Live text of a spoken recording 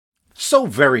so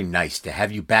very nice to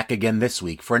have you back again this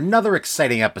week for another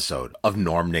exciting episode of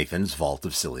Norm Nathan's Vault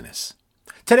of Silliness.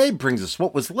 Today brings us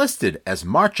what was listed as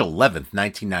March 11th,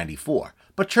 1994,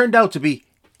 but turned out to be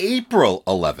April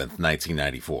 11th,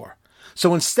 1994.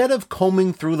 So instead of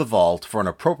combing through the vault for an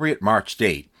appropriate March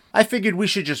date, I figured we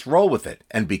should just roll with it,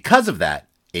 and because of that,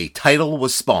 a title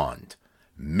was spawned: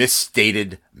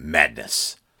 Misstated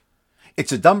Madness.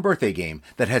 It's a dumb birthday game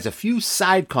that has a few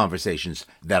side conversations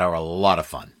that are a lot of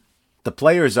fun. The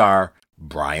players are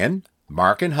Brian,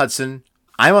 Mark, and Hudson.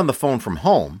 I'm on the phone from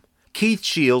home, Keith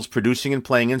Shields producing and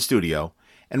playing in studio,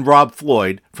 and Rob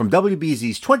Floyd from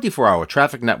WBZ's 24-hour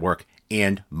traffic network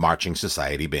and Marching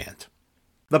Society Band.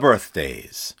 The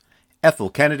birthdays: Ethel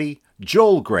Kennedy,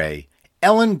 Joel Gray,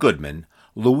 Ellen Goodman,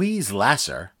 Louise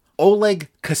Lasser, Oleg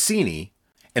Cassini,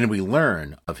 and we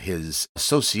learn of his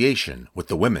association with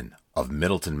the women of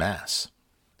Middleton, Mass.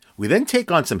 We then take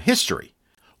on some history.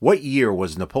 What year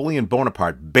was Napoleon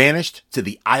Bonaparte banished to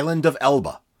the island of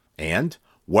Elba? And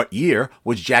what year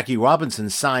was Jackie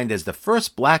Robinson signed as the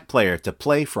first black player to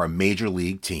play for a major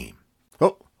league team?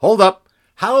 Oh, hold up.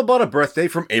 How about a birthday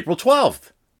from April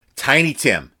 12th? Tiny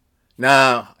Tim.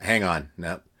 No, hang on.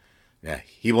 No. Yeah,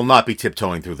 he will not be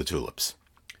tiptoeing through the tulips.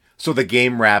 So the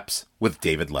game wraps with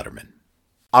David Letterman.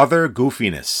 Other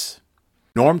goofiness.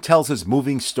 Norm tells his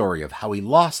moving story of how he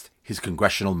lost his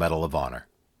Congressional Medal of Honor.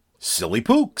 Silly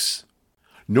Pooks.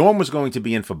 Norm was going to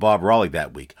be in for Bob Raleigh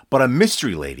that week, but a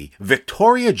mystery lady,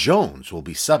 Victoria Jones, will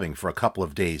be subbing for a couple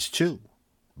of days too.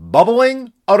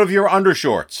 Bubbling out of your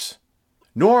undershorts.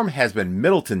 Norm has been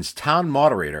Middleton's town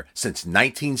moderator since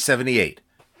 1978.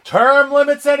 Term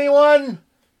limits, anyone?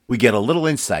 We get a little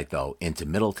insight, though, into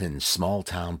Middleton's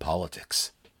small-town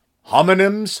politics.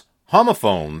 Homonyms,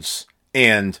 homophones,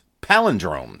 and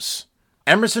palindromes.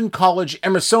 Emerson College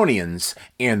Emersonians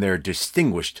and their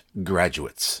distinguished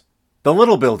graduates. The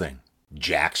Little Building,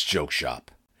 Jack's Joke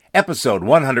Shop. Episode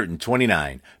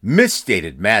 129,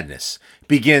 Misstated Madness,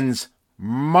 begins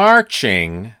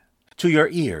marching to your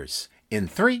ears in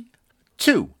 3,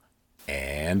 2,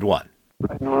 and 1.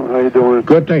 Norm, how you doing?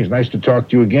 Good, thanks. Nice to talk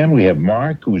to you again. We have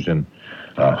Mark, who's in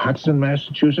Hudson,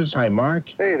 Massachusetts. Hi, Mark.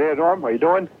 Hey there, Norm. How you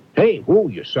doing? Hey,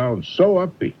 you sound so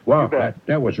upbeat. Wow,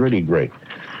 that was really great.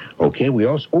 Okay, we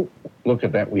also, look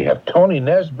at that. We have Tony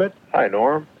Nesbitt. Hi,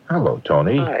 Norm. Hello,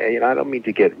 Tony. Hi. I don't mean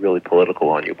to get really political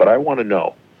on you, but I want to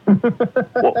know.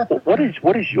 What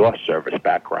is your service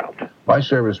background? My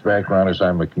service background is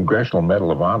I'm a Congressional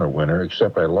Medal of Honor winner,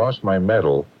 except I lost my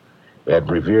medal at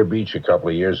Revere Beach a couple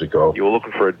of years ago. You were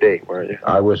looking for a date, weren't you?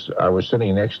 I was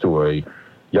sitting next to a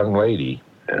young lady,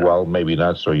 well, maybe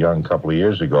not so young, a couple of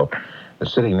years ago,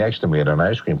 sitting next to me at an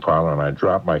ice cream parlor, and I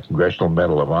dropped my Congressional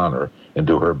Medal of Honor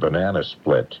into her banana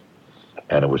split,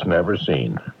 and it was never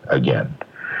seen again.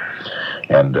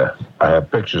 And I have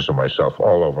pictures of myself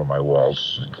all over my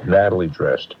walls, Natalie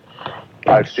dressed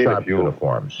in I've seen a few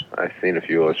uniforms. I've seen a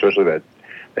few, especially that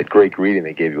great greeting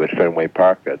they gave you at Fenway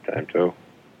Park that time, too.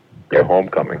 Your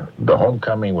homecoming. The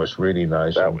homecoming was really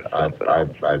nice. That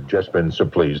was I've just been so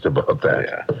pleased about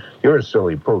that. Yeah. You're a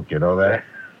silly pook, you know that?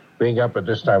 Being up at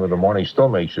this time of the morning still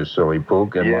makes you silly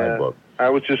pook in my book. I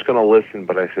was just going to listen,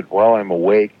 but I said, well, I'm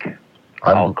awake.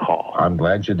 I'll call. I'm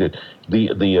glad you did.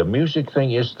 The music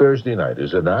thing is Thursday night,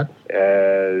 is it not?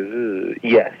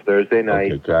 Yes, Thursday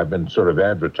night. Okay, I've been sort of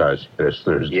advertising this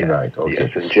Thursday night. Okay.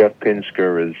 Yes, and Jeff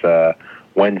Pinsker is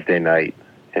Wednesday night,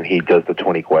 and he does the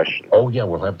 20 questions. Oh, yeah,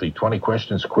 we'll have the 20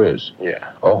 questions quiz.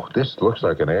 Yeah. Oh, this looks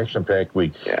like an action-packed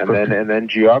week. Yeah, and then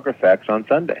Geographax on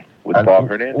Sunday with Bob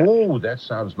Hernandez. Oh, that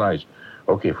sounds nice.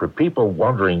 Okay, for people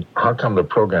wondering how come the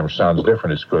program sounds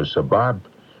different, it's because Bob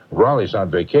Raleigh's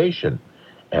on vacation.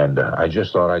 And I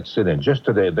just thought I'd sit in just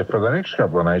today. For the next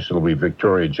couple of nights, it'll be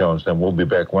Victoria Jones. Then we'll be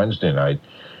back Wednesday night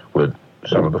with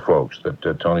some of the folks that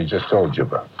Tony just told you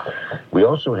about. We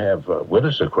also have with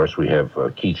us, of course, we have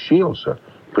Keith Shields,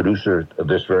 producer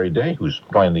this very day, who's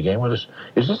playing the game with us.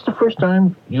 Is this the first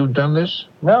time you've done this?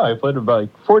 No, I played it about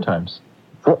 4 times.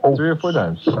 3 or 4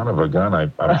 times. Son of a gun.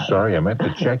 I'm sorry. I meant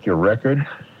to check your record.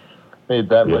 Made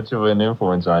that much of an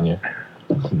influence on you.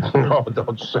 No,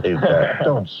 don't say that.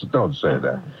 Don't say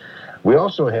that. We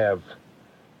also have,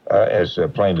 as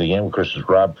playing the game, of course, is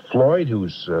Rob Floyd,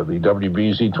 who's the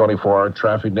WBZ 24-hour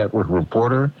traffic network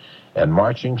reporter and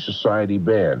Marching Society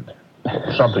Band.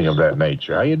 Something of that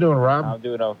nature. How you doing, Rob? I'm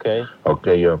doing okay.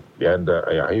 Okay, and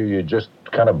I hear you just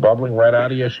kind of bubbling right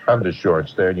out of your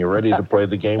undershorts there, and you're ready to play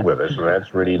the game with us, so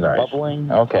that's really nice. Bubbling?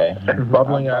 Okay.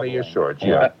 Bubbling out of your shorts,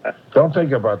 yeah. Don't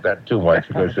think about that too much,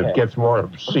 because it gets more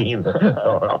obscene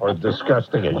or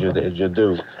disgusting as you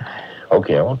do.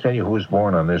 Okay, I won't tell you who's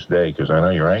born on this day, because I know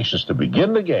you're anxious to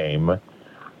begin the game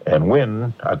and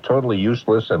win a totally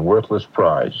useless and worthless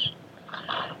prize.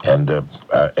 And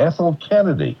Ethel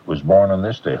Kennedy was born on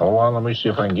this day. Hold on, let me see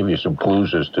if I can give you some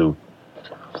clues as to...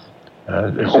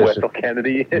 Ethel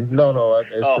Kennedy? No, as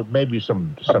to maybe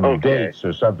some dates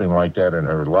or something like that in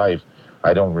her life.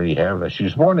 I don't really have that. She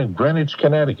was born in Greenwich,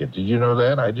 Connecticut. Did you know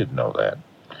that? I didn't know that.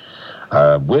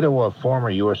 Widow of former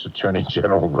U.S. Attorney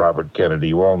General Robert Kennedy.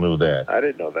 You all knew that. I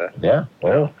didn't know that. Yeah?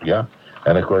 Oh, yeah.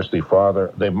 And, of course, the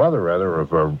mother, of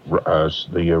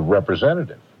the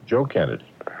representative, Joe Kennedy.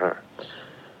 Uh-huh.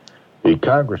 The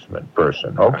congressman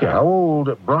person. Okay, how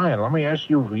old, Brian, let me ask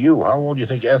you, how old do you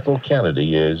think Ethel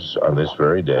Kennedy is on this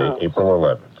very day, April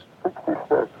 11th?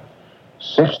 66.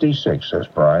 66, says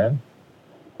Brian.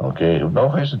 Okay, no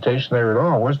hesitation there at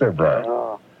all, was there, Brian?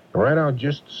 Right out,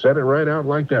 just said it right out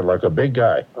like that, like a big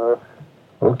guy.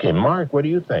 Okay, Mark, what do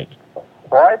you think?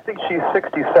 Well, I think she's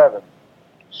 67.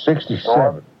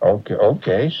 67.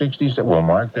 Okay, 67. We'll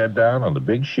mark that down on the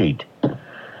big sheet.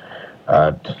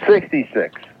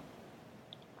 66.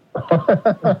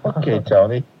 Okay,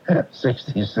 Tony.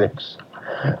 66.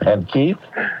 And Keith?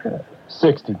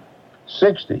 60.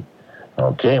 60.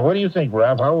 Okay, what do you think,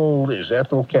 Rob? How old is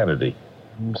Ethel Kennedy?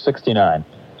 69.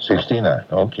 69.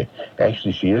 Okay.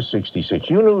 Actually, she is 66.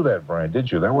 You knew that, Brian,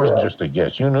 did you? That wasn't just a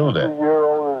guess. You knew She's a that. year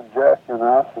older than Jackie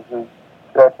Onassis.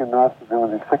 Jackie Onassis is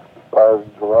going to be 65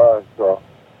 in July, so...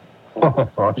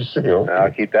 I see. Okay.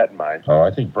 I'll keep that in mind. Oh,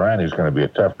 I think Brian is going to be a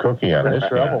tough cookie on this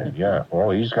guy. Yeah.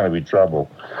 Well, he's going to be trouble.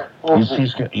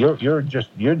 You're just.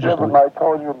 Yeah, but I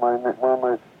told you one of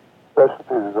my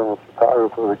specialties is I'm a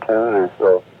photographer for the Kennedy,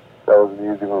 so that was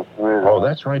an easy one for me. Oh,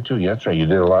 that's right too. That's right. You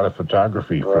did a lot of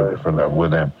photography for them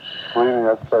with them. Believe me,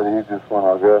 that's probably the easiest one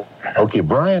I'll get. Okay,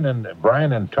 Brian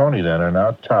and Tony then are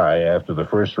now tie after the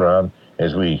first round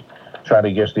as we try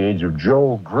to guess the age of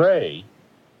Joel Grey.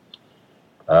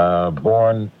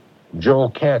 Born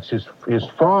Joel Katz. His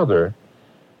father,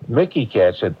 Mickey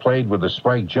Katz, had played with the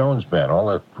Spike Jones Band, all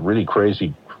that really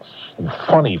crazy,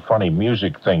 funny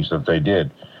music things that they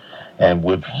did, and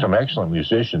with some excellent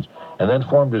musicians, and then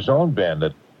formed his own band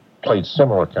that played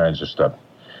similar kinds of stuff.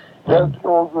 Is that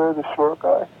Joel Grey, the short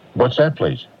guy? What's that,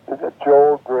 please? Is that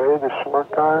Joel Grey, the short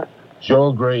guy?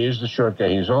 Joel Grey is the short guy.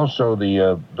 He's also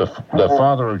the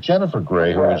father of Jennifer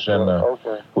Grey, who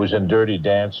was in Dirty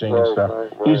Dancing and stuff.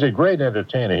 Right. He's a great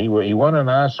entertainer. He won an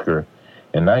Oscar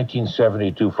in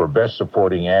 1972 for Best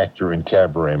Supporting Actor in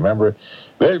Cabaret. Remember?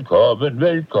 Willkommen,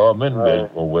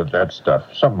 with that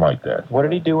stuff, something like that. What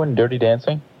did he do in Dirty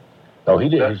Dancing? Oh, he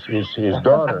did. His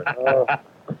daughter.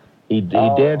 He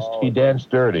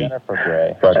danced dirty. Jennifer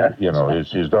Grey. But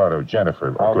his daughter Jennifer,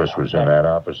 of course, was in that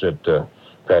opposite.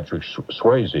 Patrick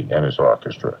Swayze and his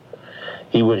orchestra.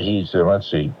 Let's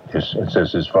see. It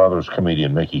says his father was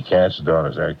comedian Mickey Katz, his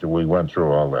daughter's actor. We went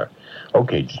through all that.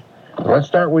 Okay, let's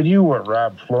start with you,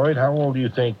 Rob Floyd. How old do you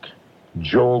think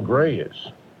Joel Grey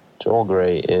is? Joel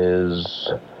Grey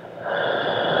is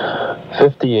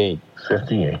 58.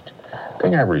 58. The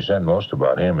thing I resent most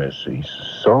about him is he's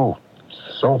so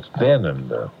thin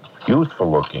and youthful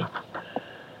looking.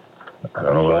 I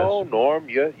don't know. So, Norm,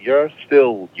 you're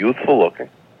still youthful looking.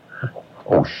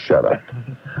 Oh, shut up.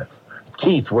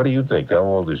 Keith, what do you think? How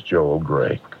old is Joel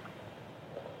Grey?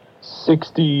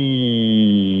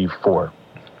 64.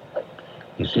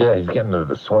 You see, he's getting into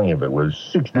the swing of it with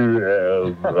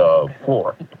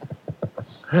 64.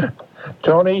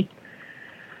 Tony?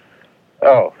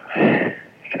 Oh, kind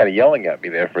of yelling at me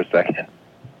there for a second.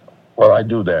 Well, I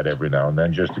do that every now and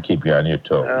then just to keep you on your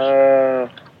toes.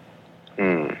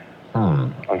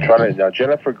 I'm trying to... Now,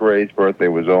 Jennifer Grey's birthday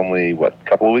was only, a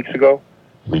couple of weeks ago?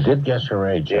 We did guess her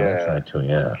age. Yeah. That's right, too,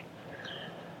 yeah.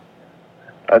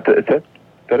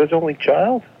 That his only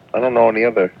child? I don't know any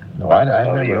other. No, I've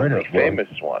never heard of it. Famous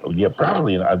one. Yeah,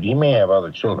 probably. He may have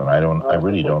other children. I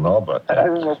really don't know about that. I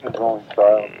think that's his only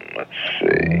child. Let's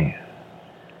see.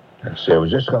 Let's see. I was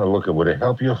just going to look at. Would it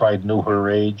help you if I knew her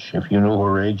age? If you knew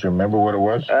her age, remember what it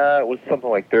was? It was something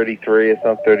like 33 or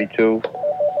something, 32,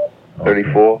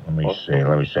 34. Let me see.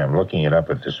 I'm looking it up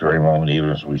at this very moment, even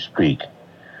as we speak.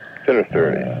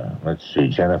 30. Let's see.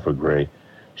 Jennifer Grey.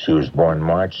 She was born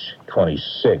March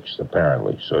 26th,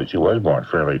 apparently. So she was born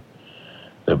fairly.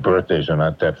 The birthdays are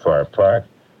not that far apart.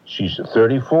 She's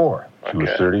 34. She was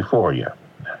 34, yeah.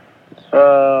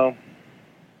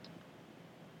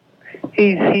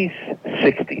 He's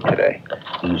 60 today.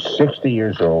 He's 60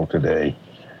 years old today.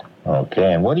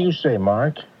 Okay, and what do you say,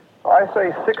 Mark? I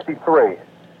say 63.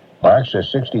 Mark says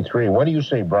 63. What do you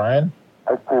say, Brian?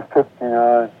 I say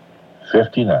 59.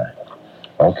 59.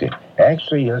 Okay.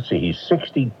 Actually, let's see, he's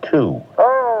 62.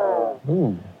 Oh!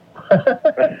 Ooh.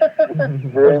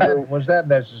 Was that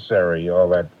necessary? All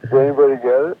that? Did anybody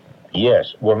get it?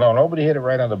 Yes. Well, no, nobody hit it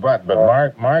right on the button,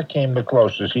 but Mark came the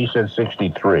closest. He said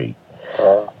 63.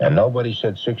 And nobody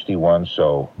said 61,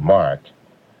 so Mark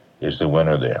is the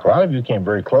winner there. A lot of you came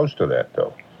very close to that,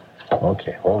 though.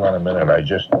 Okay, hold on a minute. I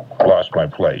just lost my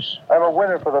place. I'm a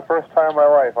winner for the first time in my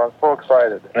life. I'm so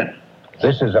excited.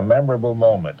 This is a memorable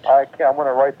moment. I'm going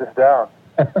to write this down.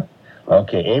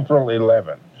 Okay, April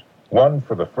 11th. Won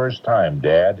for the first time,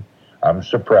 Dad. I'm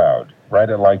so proud. Write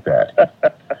it like that.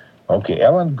 Okay,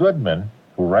 Ellen Goodman,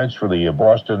 who writes for the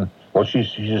Boston... Well,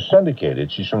 she's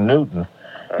syndicated. She's from Newton,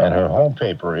 and her home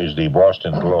paper is the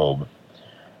Boston Globe.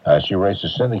 She writes a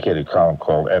syndicated column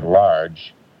called At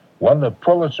Large. Won the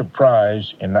Pulitzer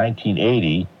Prize in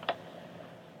 1980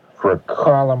 for a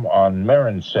column on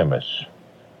Merensimus.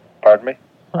 Pardon me?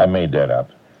 I made that up.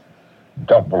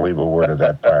 Don't believe a word of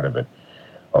that part of it.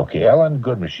 Okay, Ellen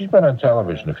Goodman. She's been on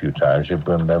television a few times.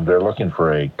 They're looking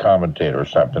for a commentator or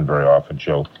something very often.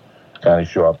 She'll kind of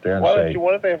show up there and say...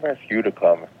 Why don't they ever ask you to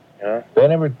come? Yeah. They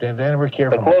never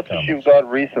care for The my closest comments. you've got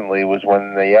recently was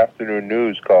when the afternoon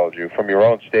news called you from your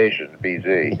own station,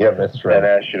 BZ. Yeah, that's right. And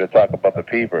asked you to talk about the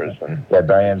peepers. And Yeah,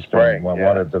 Diane Spring Spring,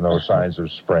 wanted to know signs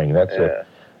of spring. That's yeah. it.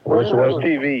 Which No was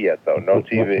TV yet, though. No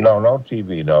TV. No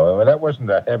TV. No, I mean, that wasn't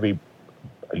a heavy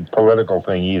political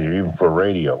thing either. Even for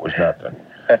radio, it was nothing.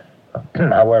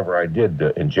 However, I did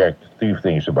inject a few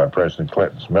things about President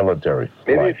Clinton's military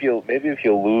flight. Maybe if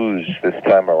you lose this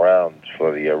time around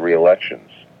for the re-elections,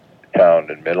 Town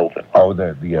and Middleton. Oh,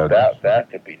 that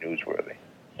could be newsworthy.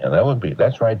 Yeah, that would be.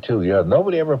 That's right too. Yeah,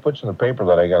 nobody ever puts in the paper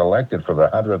that I got elected for the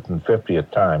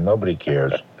 150th time. Nobody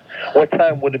cares. What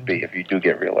time would it be if you do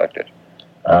get reelected?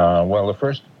 Well,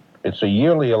 it's a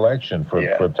yearly election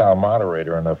for town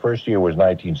moderator, and the first year was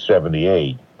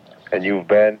 1978. And you've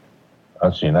been?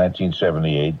 Let's see,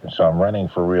 1978. So I'm running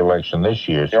for re-election this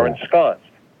year. You're ensconced.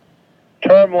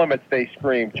 Term limits, they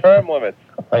scream. Term limits.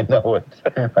 I know it.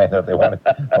 I know they want it.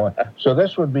 So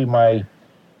this would be my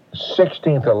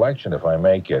 16th election if I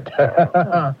make it.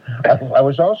 I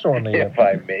was also in the... If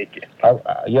I make it. I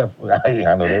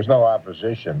know. There's no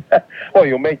opposition. Well,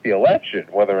 you'll make the election,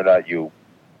 whether or not you...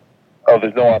 Oh,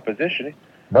 there's no opposition?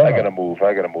 No. I gotta move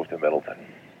to Middleton.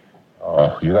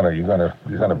 Oh, you're gonna...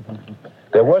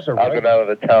 There was a... I'll go down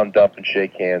to the town dump and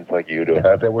shake hands like you do.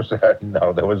 There was what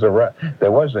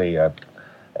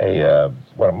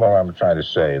I'm trying to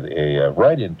say, a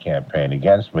write-in campaign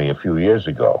against me a few years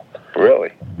ago.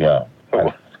 Really? Yeah.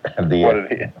 What did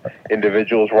the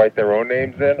individuals write their own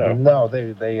names in? Or? No,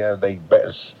 they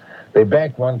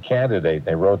backed one candidate.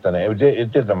 They wrote the name.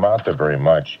 It didn't amount to very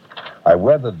much. I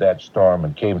weathered that storm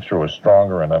and came through a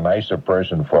stronger and a nicer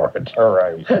person for it. All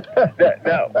right.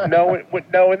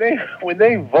 When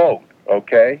they vote,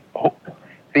 okay,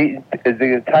 the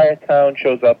entire town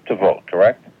shows up to vote,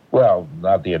 correct? Well,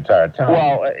 not the entire town.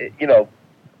 Well,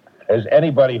 as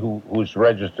anybody who's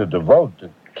registered to vote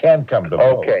can come to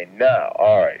vote. Okay, now,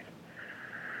 all right.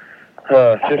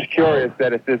 Just curious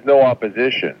that if there's no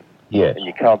opposition, yes, and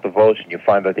you count the votes and you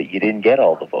find out that you didn't get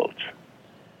all the votes.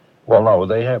 Well, no,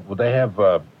 they have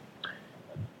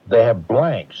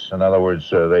blanks. In other words,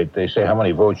 they say how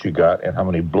many votes you got and how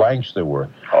many blanks there were.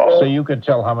 Oh. So you can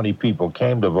tell how many people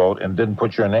came to vote and didn't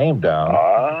put your name down.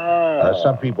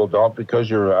 Some people don't because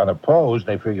you're unopposed.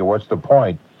 They figure, what's the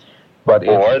point? But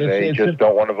they just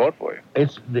don't want to vote for you.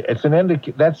 It's an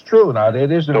indication. That's true. Now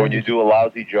it is. So when you do a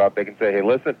lousy job, they can say, "Hey,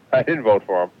 listen, I didn't vote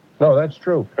for him." No, that's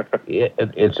true.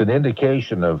 It's an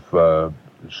indication of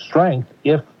strength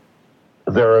if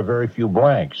there are very few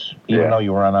blanks, even though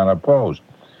you run unopposed.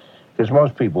 Because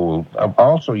most people will.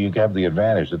 Also, you have the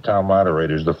advantage. The town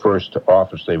moderator is the first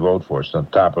office they vote for. It's on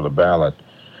top of the ballot.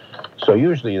 So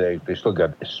usually they still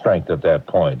got strength at that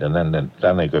point, and then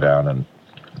they go down and.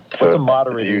 What's the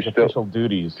moderator's official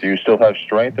duties? Do you still have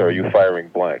strength, or are you firing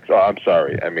blanks? Oh, I'm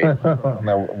sorry. I mean,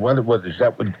 now, what is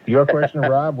that? Your question,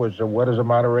 Rob, was what does a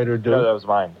moderator do? No, that was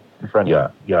mine. In front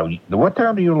of you. Yeah. What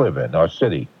town do you live in? Or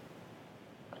city?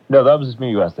 No, that was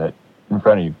me who asked that. In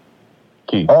front of you,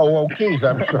 Keith. Oh, Keith.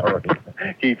 I'm sorry.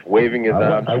 Keith waving his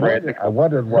arms. I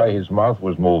wondered why his mouth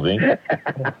was moving,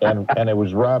 and it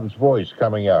was Rob's voice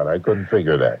coming out. I couldn't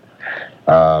figure that.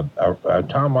 A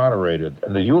town moderator.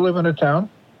 Do you live in a town?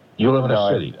 You live in a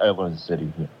city? I live in a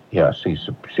city, yeah. Yeah, see,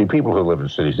 people who live in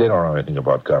cities, they don't know anything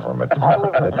about government.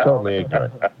 They're totally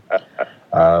ignorant.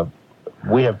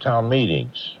 We have town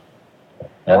meetings.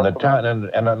 And the town,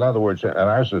 and in other words, and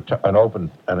ours is an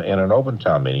open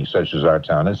town meeting, such as our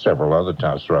town and several other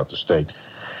towns throughout the state.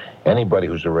 Anybody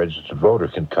who's a registered voter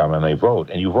can come and they vote.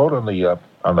 And you vote on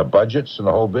the budgets and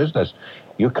the whole business.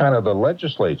 You're kind of the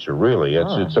legislature, really.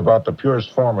 It's about the purest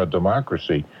form of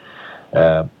democracy.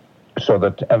 And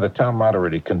the town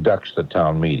moderator conducts the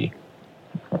town meeting.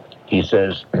 He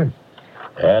says,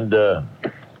 and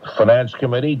Finance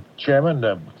Committee,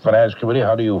 Chairman, Finance Committee,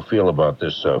 how do you feel about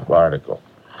this article?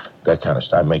 That kind of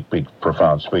stuff. I make big,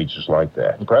 profound speeches like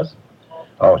that. Impressed?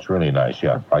 Oh, it's really nice,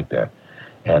 yeah, like that.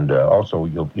 And also,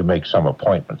 you make some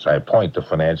appointments. I appoint the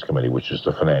Finance Committee, which is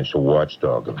the financial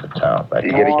watchdog of the town. Do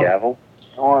you get a gavel?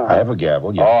 I have a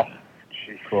gavel, yeah. Oh,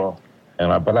 jeez. Cool.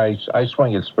 But I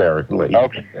swing it sparingly.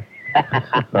 Okay.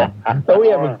 No, we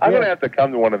have I'm going to have to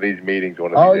come to one of these meetings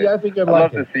one of these days. Yeah, I think I'd I'd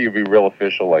like love to see you be real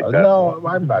official like that. No,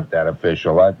 I'm not that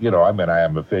official. I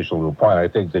am official to a point. I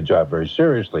take the job very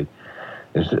seriously.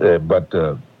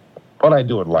 But I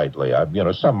do it lightly.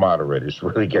 Some moderators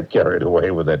really get carried away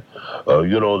with it.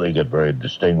 They get very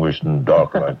distinguished and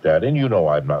dark like that. And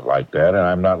I'm not like that, and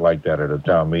I'm not like that at a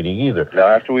town meeting either. Now,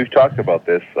 after we've talked about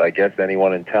this, I guess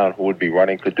anyone in town who would be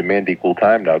running could demand equal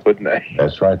time now, couldn't they?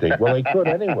 That's right. They could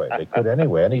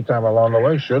anyway. Anytime along the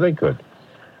way, sure they could.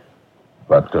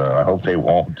 But I hope they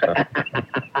won't.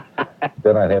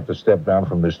 Then I'd have to step down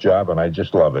from this job, and I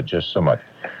just love it just so much.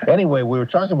 Anyway, we were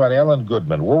talking about Ellen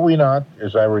Goodman, were we not,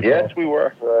 as I recall? Yes, we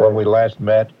were. When we last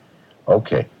met?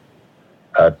 Okay.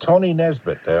 Tony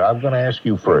Nesbitt, I'm going to ask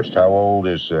you first. How old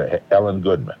is Ellen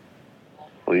Goodman?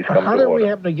 Please come How to did order. we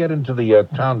happen to get into the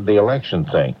election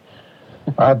thing?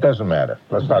 It doesn't matter.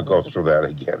 Let's not go through that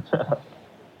again.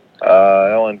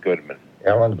 Ellen Goodman.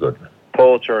 Ellen Goodman.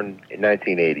 Pulitzer in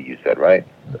 1980, you said, right?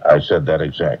 I said that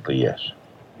exactly, yes.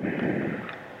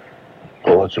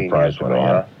 Pulitzer Prize winner,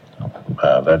 yeah.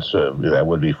 That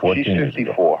would be 14 She's years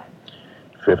ago.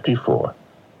 54. 54.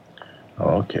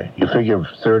 Okay. You figure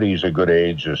 30 is a good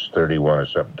age, is 31 or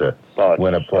something to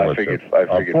win a Pulitzer.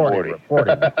 I figured 40.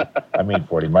 40. I mean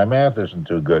 40. My math isn't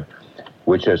too good,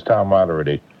 which as town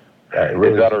moderator,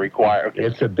 Is that a requirement?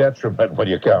 it's a detriment when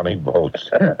you're counting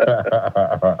votes.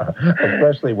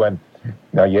 Especially when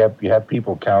you have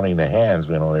people counting the hands,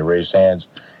 they raise hands,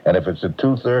 and if it's a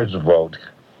 2/3 vote,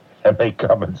 and they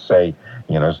come and say,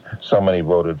 so many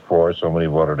voted for, so many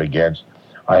voted against,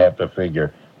 I have to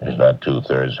figure, it's not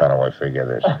 2/3, how do I figure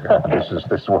this?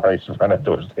 This is where I run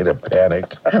into a state of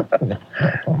panic.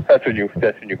 That's when you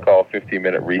call a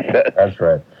 15-minute reset. That's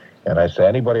right. And I say,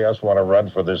 anybody else want to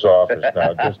run for this office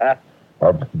now?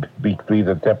 Or be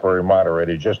the temporary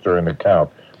moderator just during the count.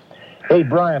 Hey,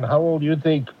 Brian, how old do you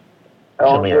think?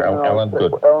 Ellen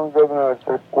Goodman. Ellen Goodman, I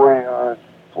say 49.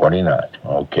 49.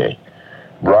 Okay.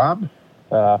 Rob?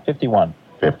 51.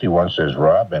 51 says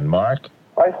Rob. And Mark?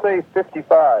 I say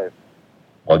 55.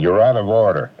 Well, you're out of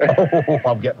order.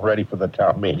 I'm getting ready for the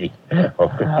town meeting.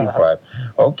 55.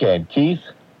 Okay, and Keith?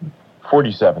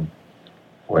 47.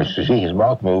 Well, see, his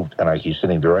mouth moved, and he's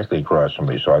sitting directly across from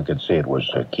me, so I could see it was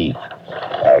Keith.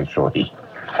 Actually,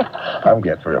 I'm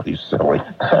getting really silly.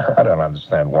 I don't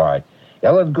understand why.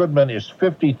 Ellen Goodman is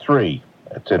 53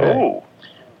 today. Ooh.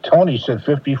 Tony said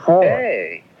 54.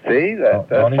 Hey, see, that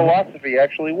Tony, philosophy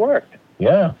actually worked.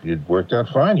 Yeah, it worked out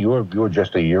fine. You were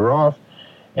just a year off,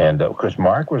 and because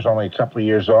Mark was only a couple of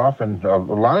years off, and a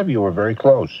lot of you were very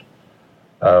close.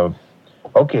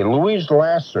 Okay, Louise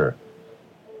Lasser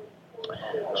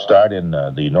starred in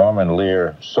the Norman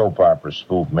Lear soap opera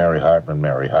spoof Mary Hartman,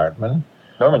 Mary Hartman.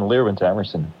 Norman Lear went to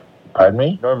Emerson. Pardon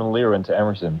me? Norman Lear went to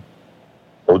Emerson.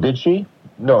 Oh, did she?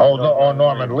 No.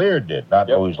 Norman Lear did, not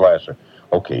Louise Lasser.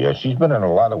 Okay, yeah, she's been in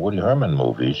a lot of Woody Herman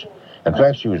movies. In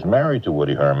fact, she was married to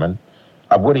Woody Herman.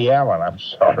 Woody Allen, I'm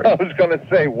sorry. I was going to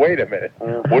say, wait a minute.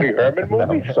 Woody Herman No,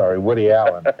 movies? I'm sorry, Woody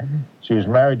Allen. She was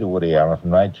married to Woody Allen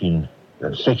from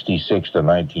 1966 to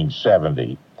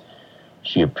 1970.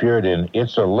 She appeared in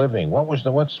It's a Living. What's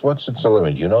It's a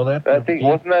Living? Do you know that? I think,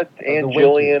 wasn't that Ann The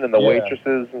Jillian and the waitress.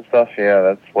 waitresses and stuff? Yeah,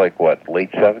 that's like, what,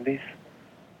 late 70s?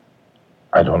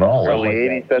 I don't know. Early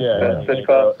 80s, that's Yeah,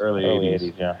 sitcom? early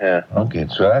 80s, yeah. Yeah. Okay,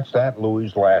 so that's that,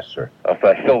 Louise Lasser. I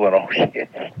still don't know who she is.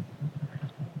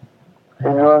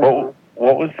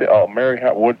 What was the, Mary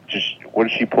Hartman, what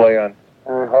did she play on?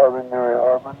 Mary Hartman.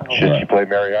 Should she play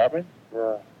Mary Hartman?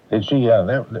 Yeah. Did she?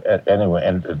 Anyway,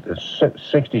 and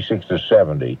 66 to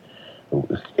 70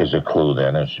 is a clue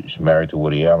then. And she's married to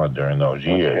Woody Allen during those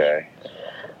years.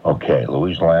 Okay,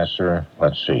 Louise Lasser.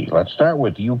 Let's see. Let's start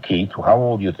with you, Keith. How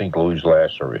old do you think Louise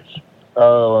Lasser is?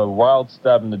 Wild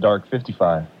Stab in the Dark,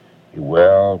 55.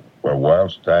 Well,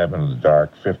 Wild Stab in the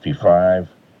Dark, 55.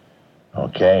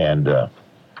 Okay, and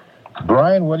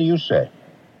Brian, what do you say?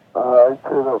 I'd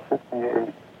say about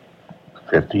 58.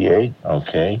 58,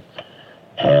 okay.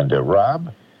 And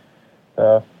Rob?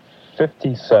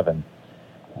 57.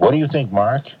 What do you think,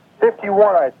 Mark?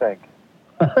 51, I think.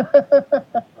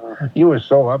 You were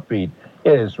so upbeat.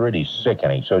 It is really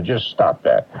sickening, so just stop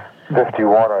that.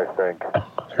 51, I think.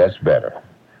 That's better.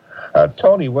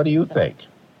 Tony, what do you think?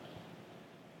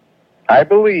 I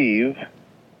believe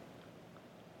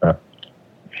Huh?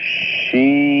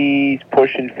 she's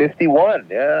pushing 51.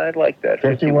 Yeah, I'd like that.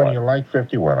 51, you like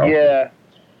 51? Okay. Yeah.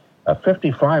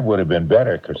 55 would have been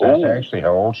better, because that's Ooh. actually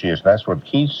how old she is. That's what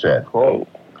Keith said. Cool.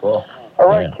 Cool. All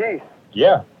right, Keith.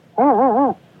 Yeah. Woo, woo,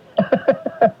 woo.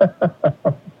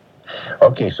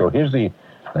 Okay, so here's the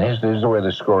way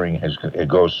the scoring it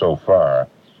goes so far.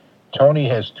 Tony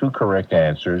has 2 correct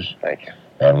answers, Thank you.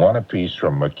 and 1 apiece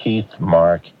from Keith,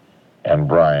 Mark, and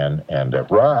Brian. And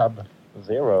Rob,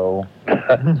 0.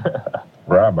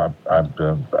 Rob,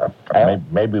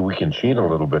 maybe we can cheat a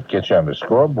little bit, get you on the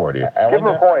scoreboard here. Give him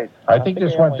a point. I think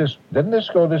this went didn't this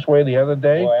go this way the other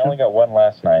day? Well, I only got 1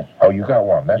 last night. Oh, you got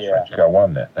 1. That's Yeah. right. You got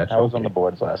 1 then. That's I was okay. on the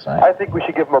boards last night. I think we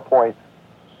should give him a point.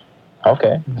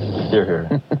 Okay. Here.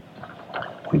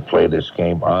 We play this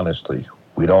game honestly.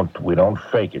 We don't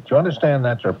fake it. You understand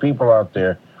that? There are people out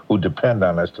there who depend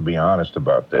on us to be honest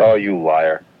about this. Oh, you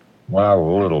liar. Well,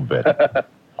 a little bit.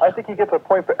 I think he gets a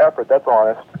point for effort. That's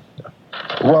honest.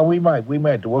 Well, we might.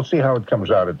 We'll see how it comes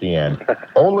out at the end.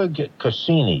 Oleg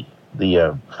Cassini,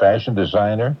 the fashion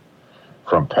designer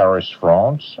from Paris,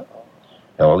 France.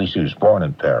 Well, at least he was born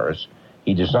in Paris.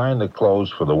 He designed the clothes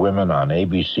for the women on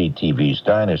ABC TV's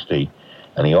Dynasty,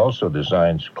 and he also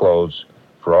designs clothes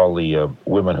for all the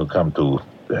women who come to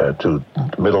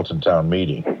Middleton Town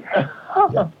meeting.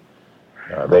 Yeah.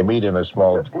 They meet in a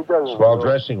small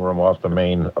dressing room off the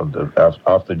main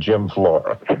off the gym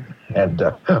floor, and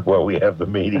we have the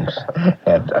meetings.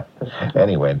 And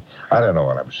anyway, I don't know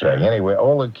what I'm saying. Anyway,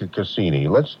 Oleg Cassini.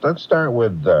 Let's start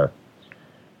with.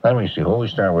 Let me see. Who we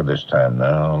start with this time?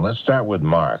 Now let's start with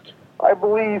Mark. I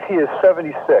believe he is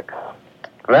 76.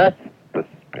 That's the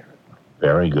spirit.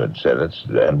 Very good.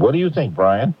 And what do you think,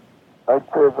 Brian? I'd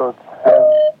say about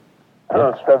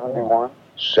 71.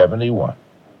 71.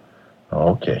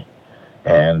 Okay.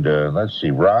 And let's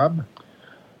see, Rob?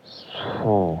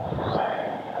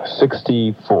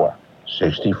 64.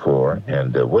 64.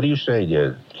 And what do you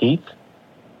say, Keith?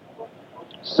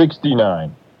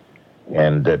 69.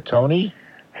 And Tony?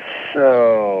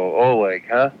 So, Oleg,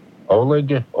 huh?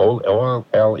 Oleg,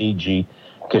 O-L-E-G,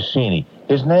 Cassini.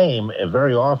 His name,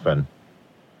 very often,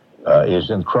 is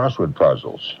in crossword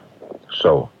puzzles.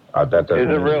 So, that doesn't...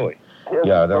 Is it really?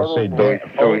 Yeah, they'll say...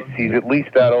 So he's at least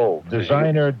that old.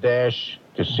 Designer dash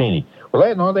Cassini.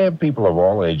 Well, they have people of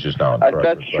all ages now in crossword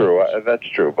That's true. puzzles. That's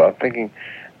true. But I'm thinking,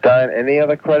 any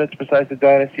other credits besides the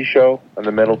Dynasty show and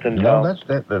the Middleton No, Town?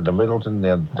 that's the Middleton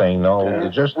thing. No, Yeah.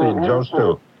 just those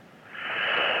 2.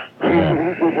 He did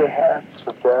the hats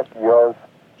for Jackie O's.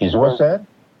 What's that?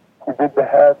 He did the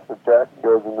hats for Jackie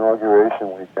O's inauguration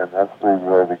weekend. That's what he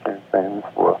really became famous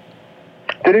for.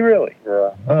 Did he really?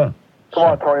 Yeah. Huh. Come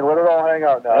on, Tony. Let it all hang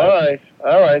out now.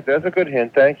 All right. That's a good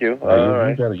hint. Thank you. All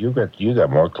right. You got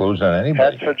more clues than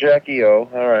anybody. That's for Jackie O.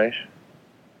 All right.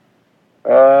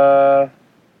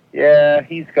 Yeah,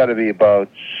 he's got to be about.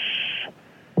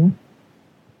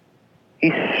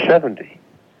 He's 70.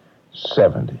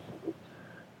 70.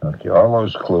 Okay, all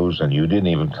those clues, and you didn't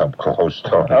even come close,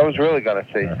 Tony. I was really going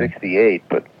to say 68,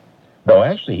 but. No,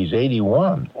 actually, he's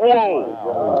 81.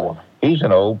 Whoa! He's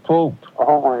an old poop.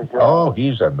 Oh, my God. Oh,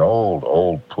 he's an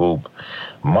old poop.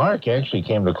 Mark actually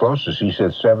came the closest. He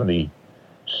said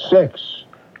 76.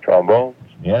 Trombone.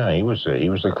 Yeah, he was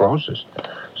the closest.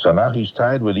 So now he's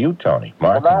tied with you, Tony.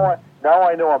 Mark. Well, now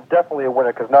I know I'm definitely a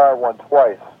winner because now I won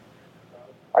twice.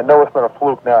 I know it's been a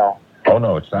fluke now. Oh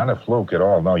no, it's not a fluke at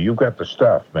all. No, you got the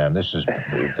stuff, man. This is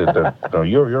no,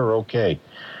 you're okay.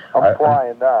 I'm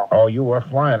flying now. Oh, you are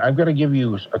flying. I'm going to give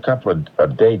you a couple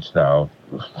of dates now.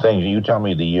 Things you tell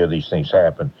me the year these things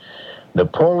happened.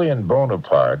 Napoleon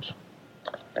Bonaparte.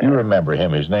 You remember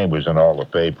him? His name was in all the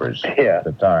papers at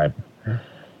the time.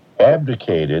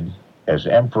 Abdicated as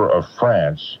Emperor of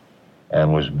France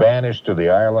and was banished to the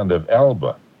island of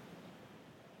Elba.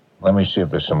 Let me see if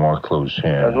there's some more clues That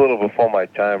here. was a little before my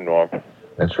time, Norm.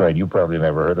 That's right. You probably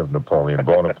never heard of Napoleon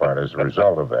Bonaparte as a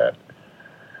result of that.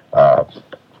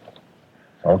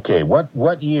 Okay,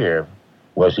 what year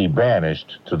was he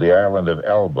banished to the island of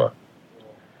Elba?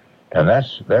 And that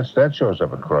shows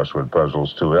up in crossword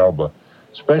puzzles too. Elba,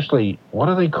 especially what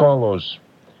do they call those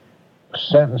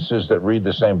sentences that read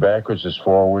the same backwards as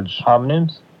forwards?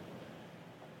 Homonyms?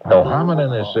 No,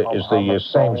 homonym is the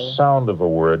same sound of a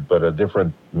word, but a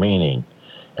different meaning,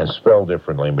 and spelled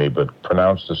differently, maybe, but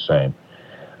pronounced the same.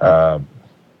 A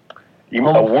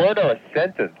word or a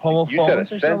sentence? You said a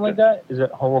Homophones or something like that? Is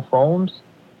it homophones?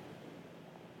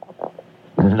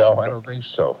 No, I don't think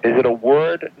so. Is it a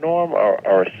word, Norm,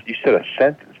 or you said a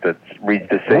sentence that reads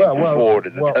the same forward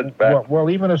as it does back? Well,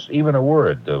 even a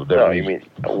word. No, you mean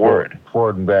a word.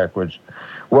 Forward and backwards.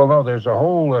 Well, no, there's a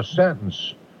whole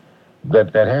sentence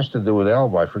that has to do with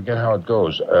Elba. I forget how it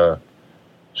goes.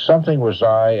 Something was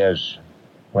I as...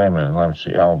 Wait a minute, let me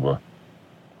see, Elba.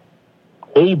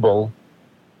 Able,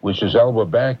 which is Elba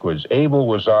backwards. Able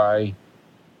was I...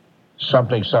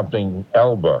 something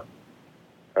Elba.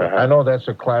 Uh-huh. I know that's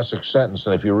a classic sentence,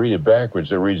 and if you read it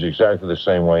backwards, it reads exactly the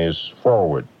same way as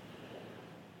forward.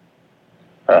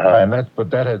 Uh-huh.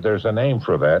 There's a name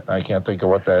for that. I can't think of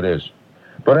what that is.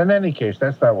 But in any case,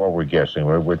 that's not what we're guessing.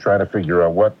 We're trying to figure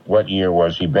out what year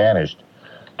was he banished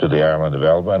to the island of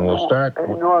Elba, and we'll start. Hey,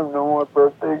 Norm, no more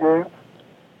birthday games?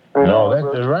 No,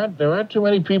 there aren't too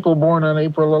many people born on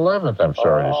April 11th. I'm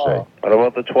sorry to say. What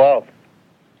about the 12th?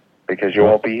 Because you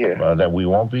won't be here. That we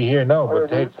won't be here. No, but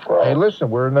hey, listen,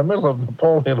 we're in the middle of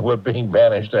Napoleon. We're being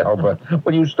banished to Elba.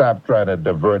 Will you stop trying to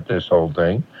divert this whole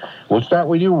thing? We'll start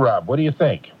with you, Rob. What do you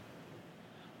think?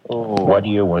 Oh. What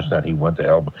year was that he went to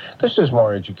Elba? This is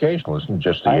more educational, isn't it?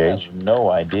 Just the age. I have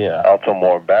no idea. Also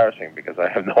more embarrassing because I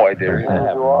have no idea. I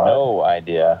have no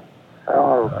idea.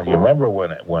 You remember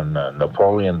when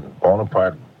Napoleon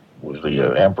Bonaparte was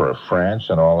the Emperor of France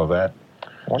and all of that?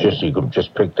 You could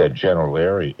just pick that general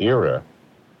era.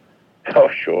 Oh,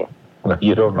 sure.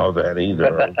 You don't know that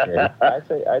either, okay?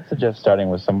 I'd suggest starting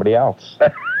with somebody else.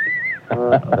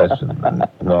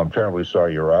 No, I'm terribly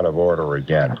sorry. You're out of order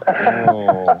again.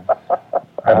 Oh.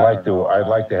 I'd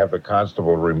like to have the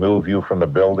constable remove you from the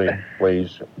building,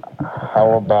 please.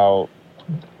 How about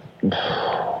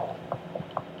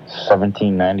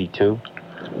 1792?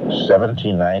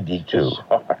 1792.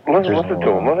 Listen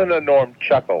to him. Listen to Norm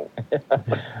chuckle.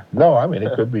 No, I mean,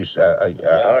 it could be...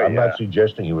 I'm not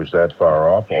suggesting he was that far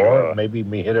off, or maybe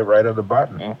me hit it right on the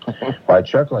button. My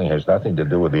chuckling has nothing to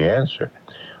do with the answer.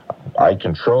 I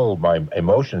control my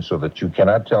emotions so that you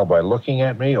cannot tell by looking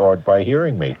at me or by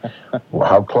hearing me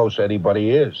how close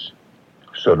anybody is.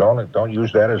 So don't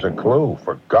use that as a clue,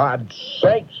 for God's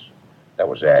sakes. That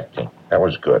was acting. That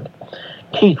was good.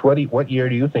 Keith, what year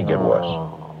do you think it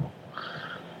was?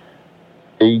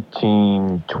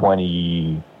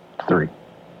 1823.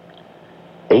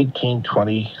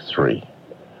 1823.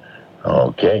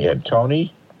 Okay, and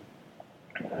Tony?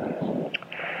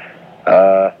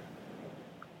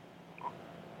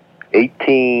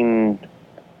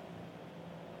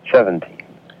 1817.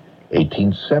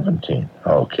 1817.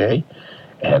 Okay.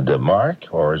 And Mark,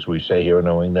 or as we say here in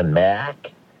New England,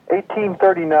 Mac?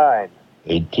 1839.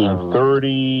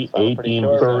 1830,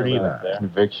 1839.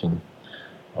 Conviction.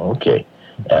 Okay.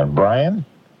 And Brian?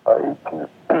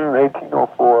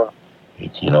 1804.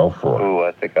 1804. Ooh,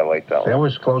 I think I like that That one.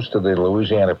 was close to the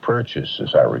Louisiana Purchase,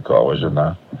 as I recall, was it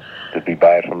not? Did we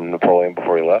buy it from Napoleon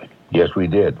before he left? Yes, we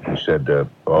did. We said,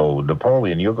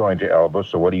 Napoleon, you're going to Elba,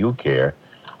 so what do you care?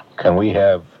 Can we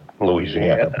have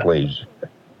Louisiana, please?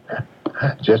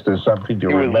 Just as something to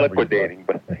remember. He was liquidating,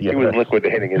 he was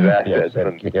liquidating his assets.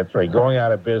 Yes, that's right. Going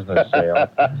out of business sale,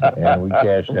 and we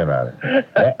cashed in on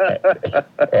it.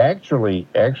 Actually,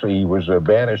 he was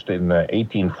banished in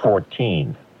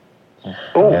 1814.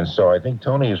 Ooh. And so I think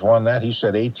Tony has won that. He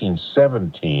said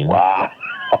 1817. Wow.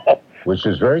 Which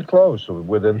is very close.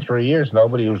 Within 3 years,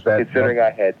 nobody was that... Considering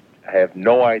I have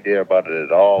no idea about it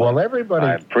at all. Well, everybody...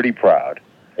 I'm pretty proud.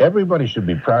 Everybody should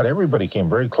be proud. Everybody came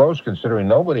very close, considering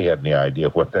nobody had any idea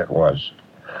what that was.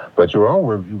 But you all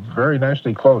were very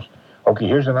nicely close. Okay,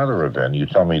 here's another event. You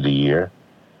tell me the year.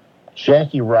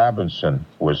 Jackie Robinson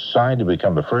was signed to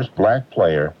become the first black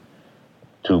player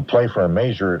to play for a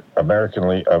major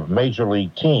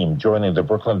league team, joining the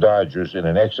Brooklyn Dodgers in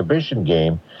an exhibition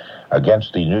game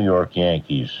against the New York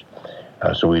Yankees.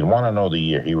 So we'd want to know the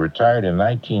year. He retired in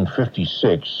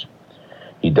 1956.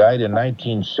 He died in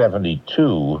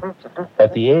 1972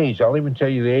 at the age, I'll even tell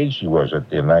you the age he was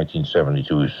in 1972.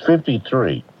 He was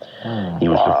 53. He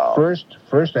was the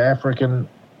first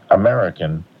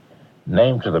African-American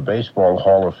named to the Baseball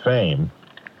Hall of Fame.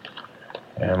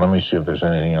 And let me see if there's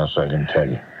anything else I can tell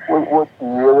you. What the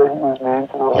year that he was named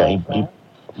to the Hall of Fame?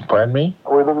 Pardon me?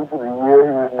 Are we looking for the year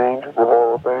he was named to the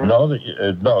Hall of Fame? No,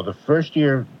 the first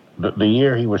year, the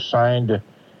year he was signed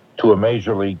to a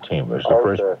major league team. It was the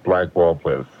first black ball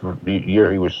player. The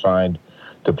year he was signed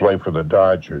to play for the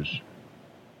Dodgers.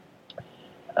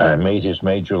 Made his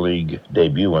major league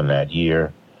debut in that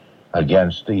year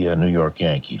against the New York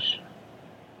Yankees.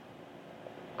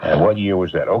 And what year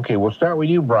was that? Okay, we'll start with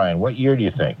you, Brian. What year do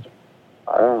you think?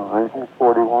 I don't know,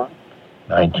 1941.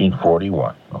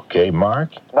 1941. Okay,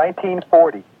 Mark?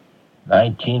 1940.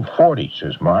 1940,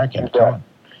 says Mark. And Tony?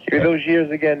 Give me those years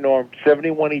again, Norm.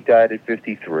 71, he died at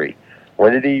 53.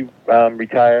 When did he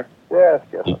retire? Yes.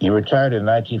 He retired in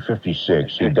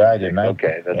 1956. He died in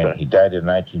he died in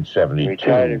 1972.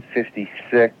 Retired at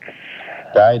 56.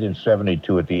 Died in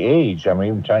 72 at the age, I'm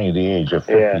even telling you the age of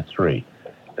 53.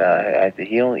 He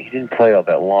didn't play all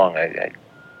that long, I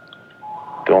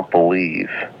don't believe.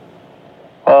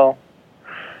 Well,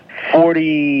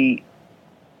 48.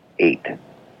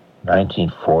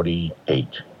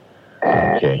 1948.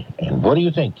 Okay. And what do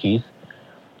you think, Keith?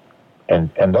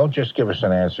 And don't just give us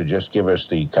an answer, just give us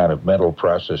the kind of mental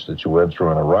process that you went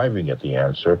through in arriving at the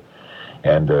answer.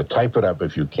 And type it up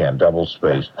if you can,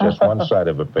 double-spaced, just one side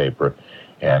of a paper,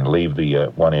 and leave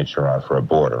the 1 inch around for a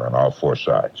border on all 4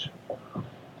 sides.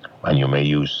 And you may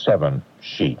use 7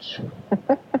 sheets.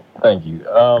 Thank you.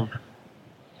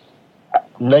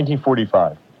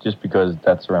 1945, just because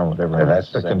that's around what everyone. And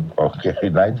that's okay,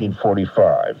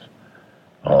 1945.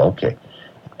 Oh, okay.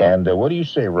 And what do you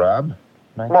say, Rob?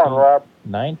 Come on, Rob.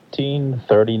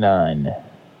 1939.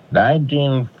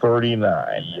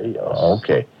 1939. Yes.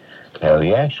 Okay. Now,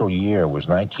 the actual year was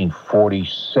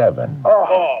 1947.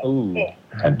 Ooh.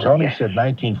 And Tony said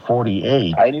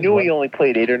 1948. I knew he only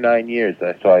played 8 or 9 years,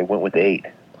 so I went with 8.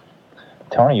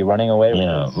 Tony, you're running away with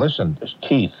this. Listen,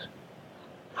 Keith,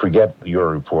 forget your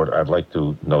report. I'd like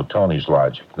to know Tony's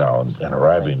logic now in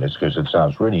arriving at this, because it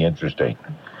sounds really interesting.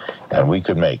 And we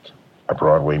could make a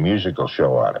Broadway musical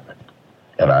show out of it.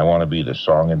 And I want to be the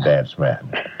song and dance man.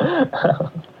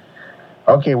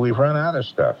 Okay, we've run out of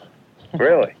stuff.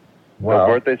 Really? Well,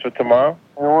 No birthdays for tomorrow?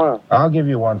 I'll give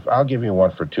you one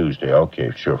for Tuesday.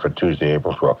 Okay, sure, for Tuesday,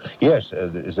 April 12th. Yes,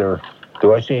 is there?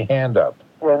 Do I see a hand up?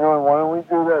 Yeah, no, why don't we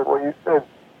do that? What you said,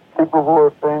 people who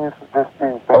are famous for just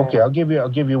being famous. Okay, I'll give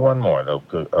you one more.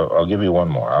 I'll give you one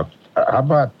more. How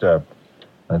about?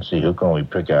 Let's see, who can we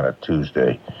pick out a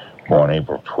Tuesday, born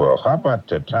April 12th? How about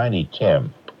Tiny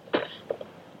Tim?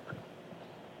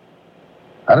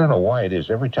 I don't know why it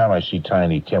is. Every time I see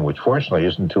Tiny Tim, which fortunately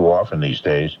isn't too often these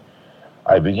days,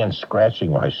 I begin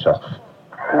scratching myself.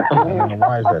 I don't know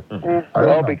why is that?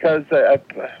 Well, because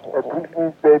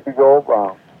Baby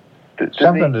Goldbaum.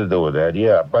 Something to do with that,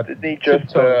 yeah. But didn't he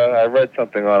just? I read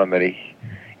something on him that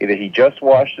either he just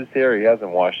washed his hair, or he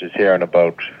hasn't washed his hair in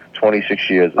about 26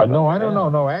 years. No, I don't know.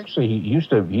 No, actually, he used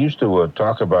to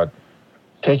talk about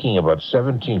taking about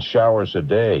 17 showers a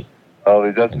day. Oh,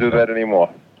 he doesn't do that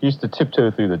anymore. He used to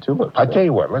tiptoe through the tulips. I tell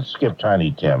you what, let's skip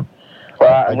Tiny Tim.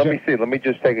 Well, let me see. Let me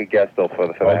just take a guess, though, for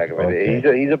the heck of it.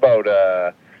 Okay. He's about,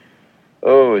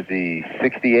 is he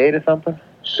 68 or something?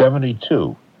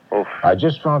 72. Oof. I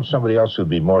just found somebody else who'd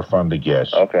be more fun to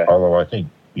guess. Okay. Although I think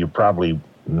you probably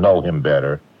know him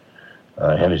better.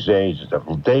 And his age,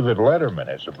 David Letterman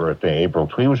has a birthday,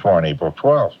 he was born April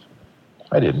 12th.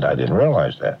 I didn't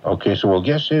realize that. Okay, so we'll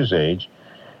guess his age,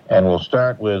 and we'll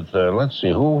start with, let's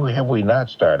see, who have we not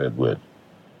started with?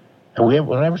 Have we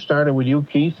never started with you,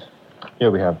 Keith? Yeah,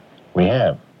 we have. We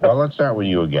have. Well, let's start with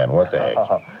you again. What the heck?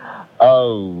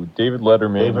 Oh, David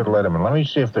Letterman. David Letterman. Let me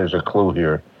see if there's a clue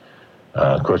here.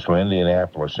 Of course, from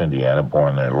Indianapolis, Indiana,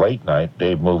 born there late night.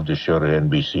 Dave moved the show to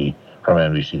NBC, from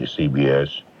NBC to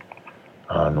CBS.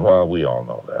 Well, we all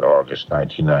know that, August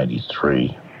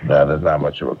 1993. Now, there's not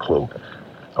much of a clue.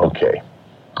 Okay.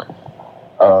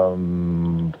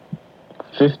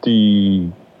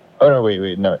 50... Oh, no,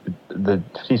 wait, no.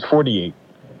 He's 48.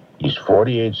 He's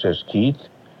 48, says Keith.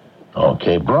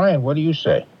 Okay, Brian, what do you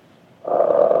say?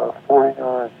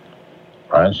 49.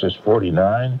 Brian says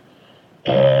 49.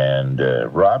 And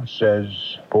Rob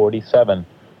says 47.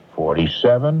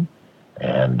 47.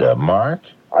 And Mark?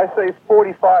 I say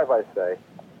 45, I say.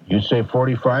 You'd say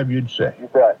 45, you'd say? You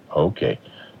bet. Okay.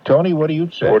 Tony, what do you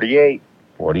say? 48.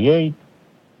 48.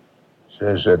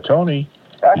 Says Tony.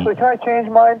 Actually, can I change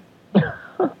mine?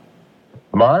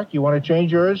 Mark, you want to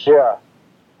change yours? Yeah.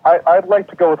 I'd like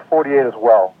to go with 48 as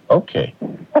well. Okay.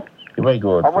 You may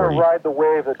go with 40. I'm going to ride the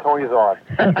wave that Tony's on.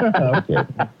 Okay.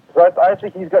 I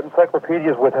think he's got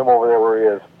encyclopedias with him over there where he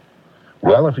is.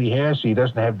 Well, if he has, he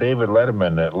doesn't have David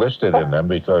Letterman listed in them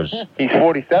because... He's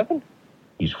 47?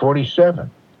 He's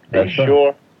 47. Are you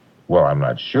sure? Well, I'm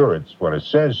not sure. It's what it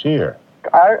says here.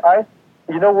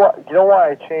 You know what? You know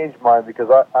why I changed mine? Because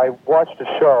I watched a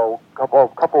show a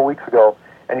couple of weeks ago,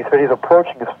 and he said he's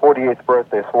approaching his 48th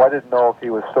birthday, so I didn't know if he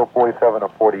was still 47 or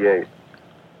 48.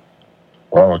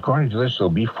 Well, according to this, he'll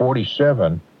be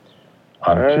 47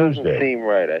 on That Tuesday. doesn't seem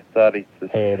right. I thought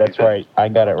Hey, that's right. I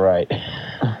got it right.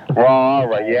 All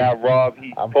right. Yeah, Rob,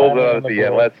 he pulled it out at the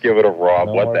end. Let's give it a Rob.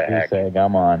 No what more the heck? goose egg.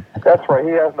 I'm on. That's right.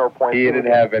 He has no points. He didn't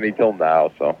have any till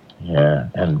now, so. Yeah,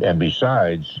 and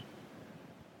besides,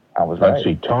 I was Let's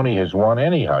right. see, Tony has won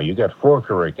anyhow. You got 4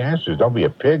 correct answers. Don't be a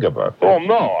pig about that. Oh,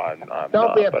 no, I'm Don't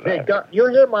not. be a but pig. You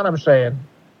hear what I'm saying?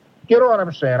 You know what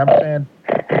I'm saying? I'm saying...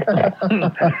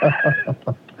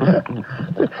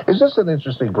 Is this an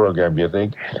interesting program, do you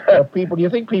think? Do you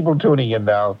think people tuning in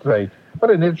now say,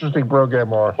 what an interesting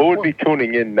program, or... Who would be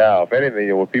tuning in now? If anything,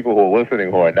 there were people who are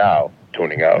listening who are now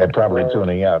tuning out. They're probably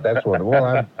tuning out. That's what...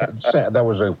 Well, that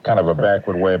was a kind of a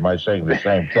backward way of my saying the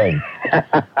same thing.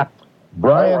 I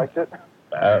Brian, liked it.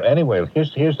 anyway,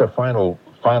 here's the final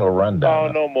rundown.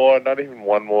 Oh, no more. Not even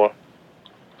one more.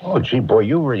 Oh, gee, boy,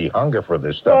 you really hunger for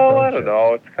this stuff, Oh, don't I you? don't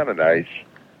know. It's kind of nice.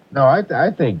 No,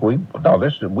 I think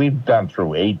we've done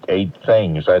through eight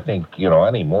things. I think,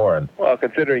 any more. And Well,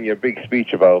 considering your big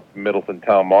speech about Middleton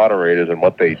Town moderators and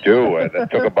what they do, and it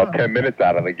took about 10 minutes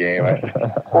out of the game. Well,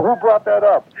 who brought that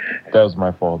up? That was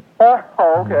my fault. Oh,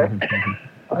 okay.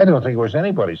 I don't think it was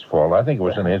anybody's fault. I think it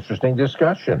was an interesting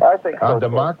discussion I think so, on too.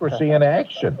 democracy in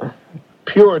action,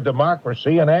 pure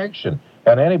democracy in action.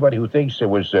 And anybody who thinks it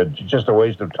was just a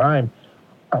waste of time,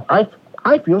 I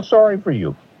feel sorry for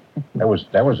you. That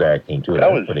was acting too.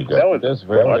 That was pretty good. That was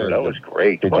very that good. was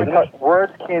great. Did you-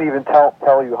 Words can't even tell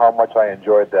you how much I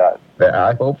enjoyed that.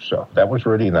 I hope so. That was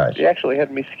really nice. She actually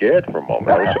had me scared for a moment.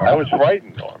 I was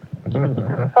frightened, Norman.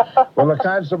 Will the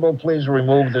constable please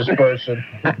remove this person?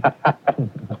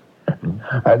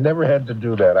 I've never had to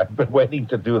do that. I've been waiting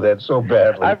to do that so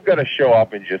badly. I've got to show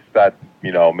up and just start,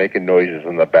 making noises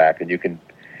in the back, and you can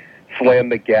slam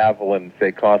the gavel and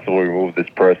say, "Constable, remove this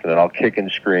person," and I'll kick and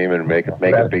scream and make a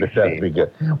big That'd be scene.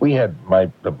 good. We had my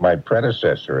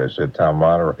predecessor as a town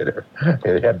moderator.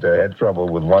 had trouble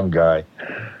with one guy.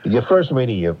 Your first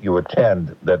meeting you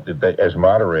attend that as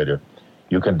moderator,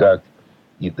 you conduct.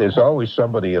 There's always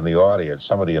somebody in the audience,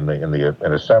 somebody in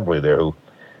an assembly there who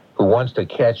wants to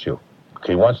catch you.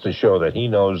 He wants to show that he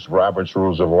knows Robert's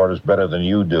Rules of Orders better than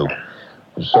you do.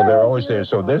 So they're always there.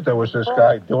 So there was this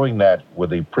guy doing that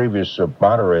with the previous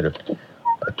moderator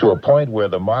to a point where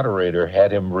the moderator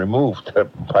had him removed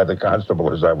by the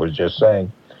constable, as I was just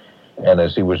saying. And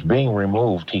as he was being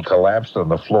removed, he collapsed on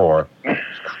the floor,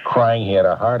 crying he had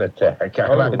a heart attack.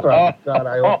 And I thought, God,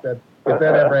 I hope that if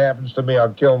that ever happens to me,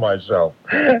 I'll kill myself.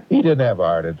 He didn't have a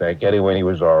heart attack. Anyway, he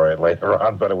was all right later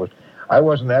on, but I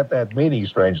wasn't at that meeting,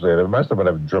 strangely. It must have been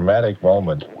a dramatic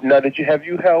moment. Now, have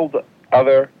you held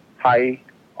other high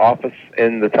office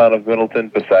in the town of Middleton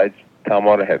besides town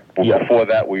monitor? Yeah. Before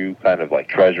that, were you kind of like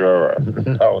treasurer?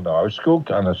 Or? No, I was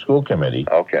on the school committee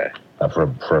Okay.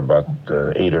 for about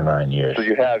 8 or 9 years. So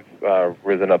you have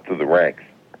risen up through the ranks.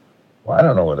 Well, I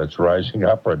don't know whether it's rising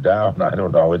up or down. I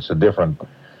don't know. It's a different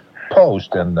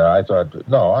post, and I thought,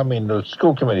 no, I mean, the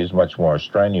school committee is much more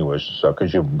strenuous, so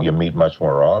because you meet much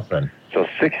more often. So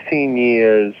 16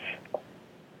 years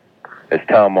as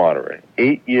town moderator,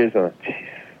 8 years on,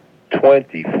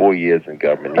 24 years in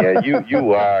government. Yeah,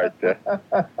 you are.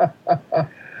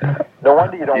 No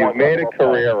wonder you don't You've want made a to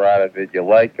career out of it. You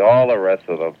like all the rest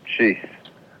of them. Jeez.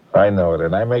 I know it,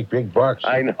 and I make big bucks.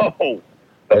 I know.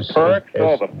 The perks,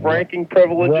 all the franking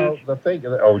privileges. Well, the thing,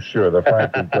 sure, the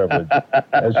franking privilege.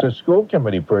 As a school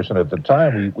committee person at the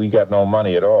time, we got no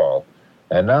money at all.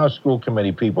 And now school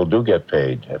committee people do get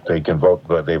paid if they can vote,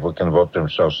 but they can vote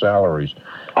themselves salaries.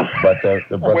 But Wait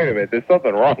a minute, there's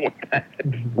something wrong with that.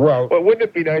 Well, Wouldn't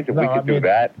it be nice if we could do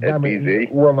that at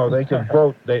BZ? Well, no, they can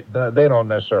vote. They don't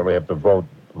necessarily have to vote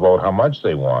how much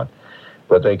they want,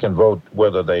 but they can vote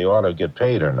whether they ought to get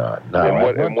paid or not. Now,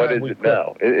 And what is it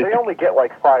now? They only get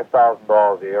like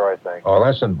 $5,000 a year, I think. Oh,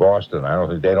 that's in Boston. I don't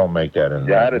think they don't make that in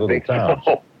Yeah, I little didn't think towns.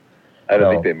 so. I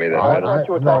don't think they made that. I thought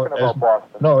you were talking about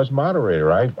Boston. No, as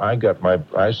moderator, I got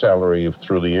my salary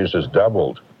through the years has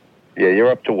doubled. Yeah,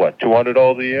 you're up to what,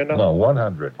 $200 a year now? No,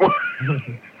 100.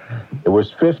 It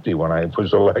was 50 when I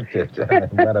was elected. I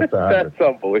got up to 100. That's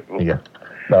unbelievable. Yeah.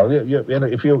 No,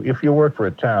 if you work for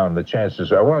a town, the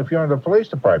chances are, well, if you're in the police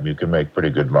department, you can make pretty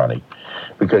good money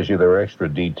because there are extra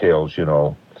details,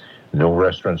 new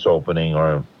restaurants opening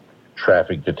or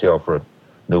traffic detail for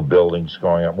new buildings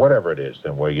going up, whatever it is,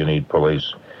 then where you need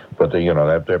police. But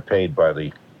they're paid by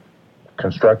the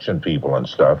construction people and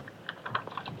stuff.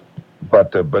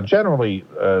 But generally,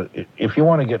 if you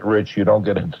want to get rich, you don't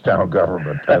get into town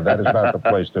government. That is not the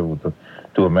place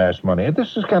to amass money. And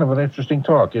this is kind of an interesting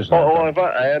talk, isn't it? Well,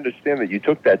 I understand that you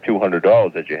took that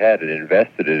 $200 that you had and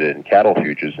invested it in cattle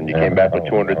futures, and you came back with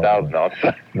 $200,000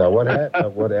 outside. No, what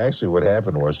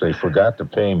happened was they forgot to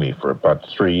pay me for about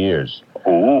 3 years.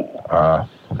 Ooh.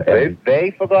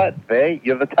 They forgot.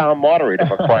 You're the town moderator,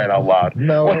 for crying out loud.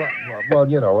 No, well,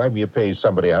 you pay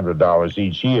somebody $100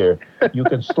 each year, you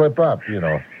can slip up,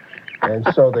 And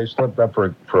so they slipped up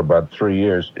for about 3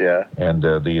 years. Yeah. And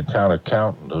the town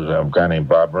accountant, who's a guy named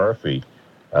Bob Murphy,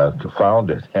 found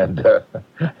it and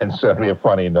sent me a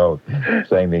funny note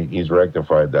saying that he's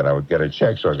rectified that. I would get a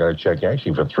check, so I got a check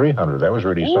actually for $300. That was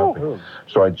really something.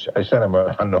 So I sent him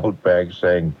a note back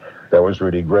saying that was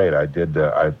really great. I did.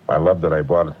 I love that I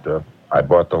bought it. I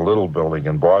bought the little building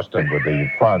in Boston with the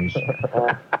funds.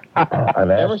 And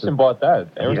Emerson bought that.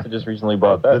 Emerson just recently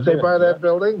bought that. Did they buy that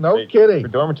building? No kidding. For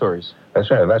dormitories.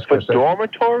 That's right. That's For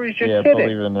dormitories, you're Yeah, kidding.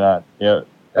 believe it or not. Yeah.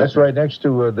 That's right next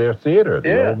to their theater,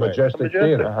 the old Majestic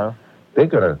Theater. Uh-huh. They're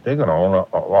gonna own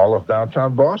all of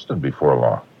downtown Boston before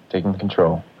long. Taking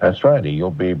control. That's right.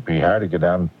 You'll be hard to get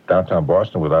downtown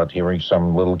Boston without hearing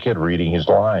some little kid reading his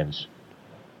lines.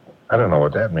 I don't know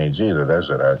what that means either, does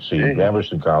it? I see.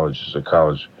 Emerson College is a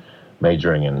college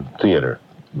majoring in theater,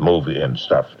 movie, and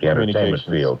stuff. The entertainment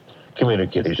field,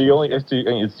 communications.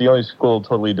 It's the only school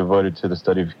totally devoted to the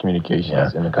study of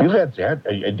communications in the country.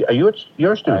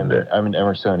 You're a student there. I'm an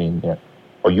Emersonian. Yeah.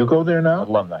 Oh, you go there now?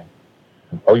 Alumni.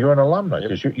 Oh, you're an alumni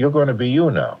because you're going to be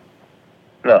you now.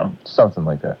 No. Something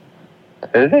like that.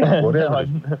 Is it? Whatever.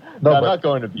 I'm but, not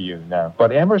going to be you now.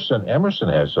 But Emerson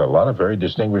has a lot of very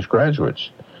distinguished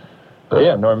graduates.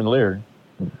 Yeah, Norman Lear.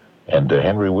 And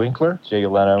Henry Winkler. Jay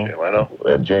Leno.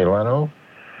 And Jay Leno.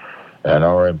 And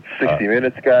our 60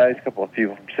 Minutes guys, a couple of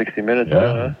people from 60 Minutes.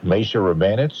 Yeah. Mesa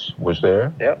Rabanitz was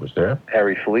there. Yep. Was there.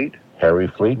 Harry Fleet. Harry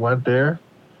Fleet went there.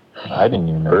 I didn't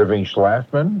even know. Irving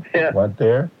Schlafman went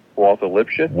there. Walter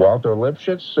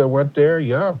Lipschitz. Went there.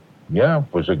 Yeah.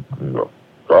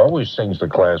 Always sings the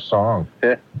class song.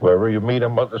 Yeah. Wherever you meet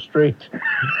him on the street.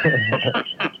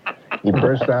 He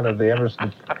burst out of the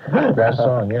Emerson, that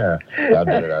song, yeah.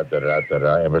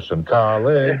 Emerson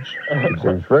College.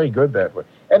 It's very good that way.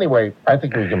 Anyway, I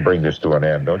think we can bring this to an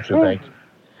end, don't you think?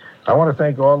 I want to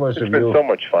thank all those of you. It's been so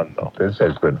much fun, though. This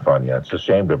has been fun, yeah. It's a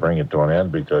shame to bring it to an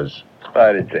end because...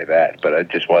 I didn't say that, but I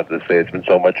just wanted to say it's been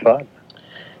so much fun.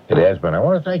 It has been. I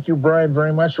want to thank you, Brian,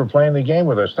 very much for playing the game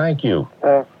with us. Thank you.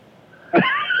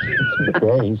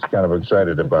 Okay, he's kind of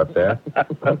excited about that.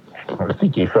 I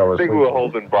think he fell asleep. I think we were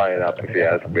holding Brian up, if you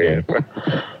ask me.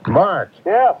 Mark.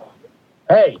 Yes.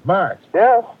 Hey, Mark.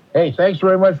 Yes. Hey, thanks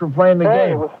very much for playing the Hey,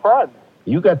 game. it was fun.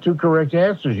 You got 2 correct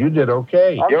answers. You did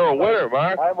okay. You're a winner,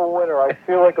 Mark. I'm a winner. I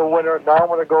feel like a winner. Now I'm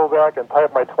going to go back and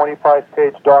type my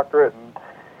 25-page doctorate and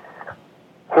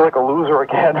feel like a loser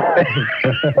again.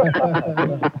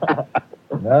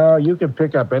 No, you can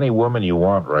pick up any woman you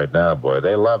want right now, boy.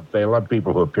 They love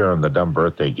people who appear in the dumb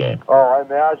birthday game. Oh, I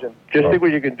imagine. Just think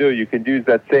what you can do. You can use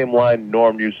that same line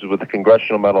Norm uses with the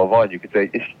Congressional Medal of Honor. You could say,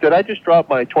 did I just drop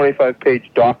my 25-page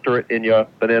doctorate in your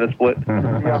banana split? Yeah,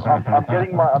 I'm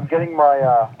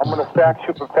going to fax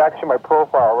you my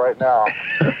profile right now.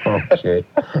 Okay.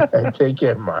 Hey, take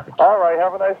care, Mark. All right,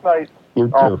 have a nice night. You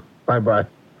too. Bye-bye.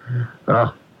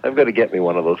 I've got to get me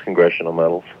one of those Congressional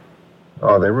medals.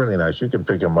 Oh, they're really nice. You can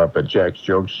pick them up at Jack's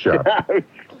Jokes Shop.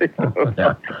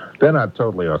 Yeah. They're not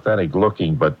totally authentic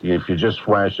looking, but if you just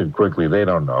flash it quickly, they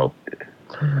don't know.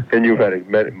 And you've had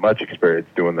much experience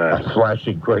doing that.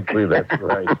 Flashing quickly, that's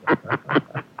right.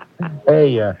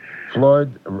 Hey,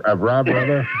 Floyd, Rob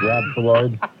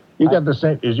Floyd. You got the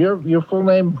same. Is your full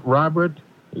name Robert?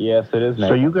 Yes, it is.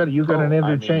 So you got an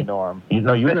interchange. Norm. You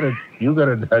got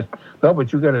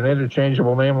but you got an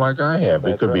interchangeable name like I have.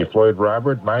 It could be Floyd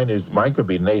Robert. Mine could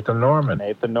be Nathan Norman.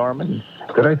 Nathan Norman.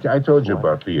 I told you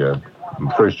about the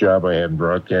first job I had in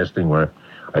broadcasting where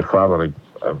I followed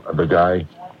the guy,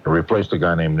 replaced a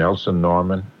guy named Nelson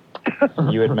Norman.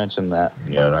 You had mentioned that.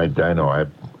 Yeah, I know.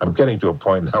 I'm getting to a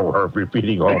point now where I'm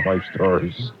repeating all my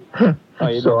stories.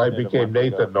 So I became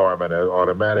Nathan Norman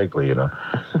automatically, you know.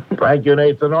 Thank you,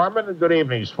 Nathan Norman, and good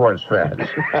evening, sports fans.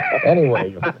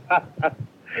 Anyway.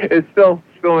 It still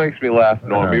makes me laugh,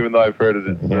 Norm, even though I've heard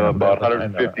it about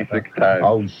 156 times.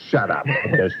 Oh, shut up.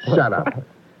 Just shut up.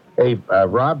 Hey,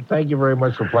 Rob, thank you very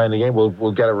much for playing the game.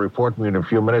 We'll get a report from you in a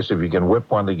few minutes if you can whip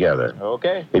one together.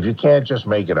 Okay. If you can't, just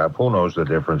make it up. Who knows the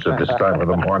difference at this time of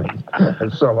the morning?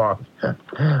 And so long.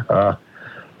 That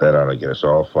ought to get us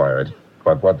all fired.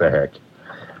 But what the heck?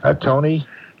 Tony?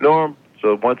 Norm,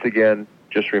 so once again,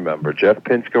 just remember, Jeff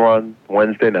Pinsker on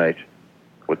Wednesday night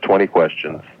with 20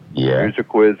 questions. Yeah. Music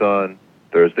quiz on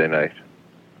Thursday night.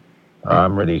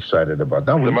 I'm really excited about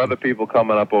that. Some other people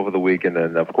coming up over the weekend,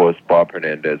 and of course Bob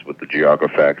Hernandez with the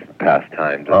Geographax,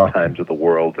 Pastimes, and Times of the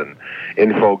World, and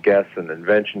Info Guests, and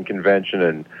Invention Convention,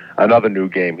 and another new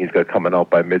game he's got coming out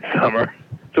by midsummer.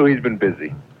 So he's been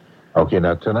busy. Okay,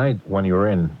 now tonight when you're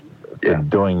in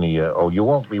doing the, you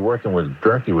won't be working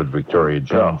directly with Victoria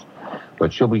Jones.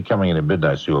 But she'll be coming in at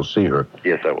midnight, so you'll see her.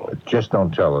 Yes, I will. Just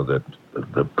don't tell her that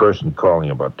the person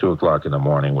calling about 2 o'clock in the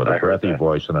morning with a breathy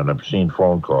voice and an obscene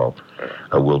phone call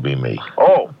will be me.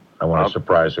 Oh. I want to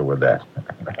surprise her with that.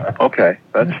 Okay,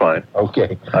 that's fine.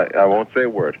 Okay. I won't say a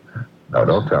word. No,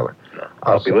 don't tell her. No,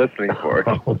 I'll be listening for it.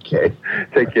 Okay.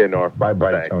 Take care, Norm.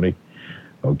 Bye-bye, Thanks. Tony.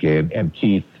 Okay, and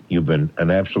Keith, you've been an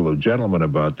absolute gentleman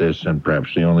about this, and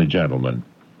perhaps the only gentleman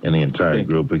in the entire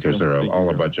group, because they're all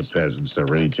a bunch of peasants. They're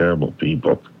really terrible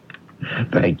people.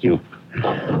 Thank you.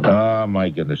 Oh, my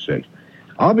goodness sakes.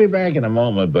 I'll be back in a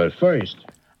moment, but first...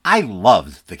 I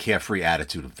loved the carefree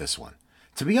attitude of this one.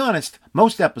 To be honest,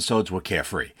 most episodes were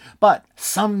carefree, but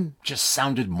some just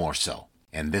sounded more so,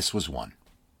 and this was one.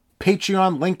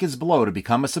 Patreon link is below to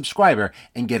become a subscriber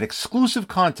and get exclusive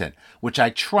content, which I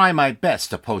try my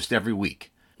best to post every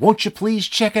week. Won't you please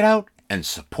check it out and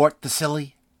support the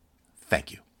silly?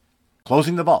 Thank you.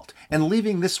 Closing the vault and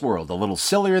leaving this world a little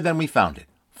sillier than we found it.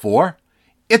 For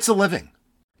It's a Living.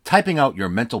 Typing out your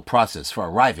mental process for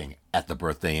arriving at the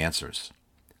birthday answers.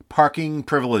 Parking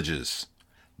privileges.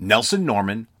 Nelson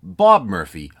Norman, Bob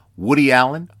Murphy, Woody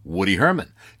Allen, Woody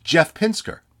Herman, Jeff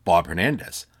Pinsker, Bob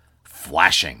Hernandez.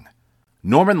 Flashing.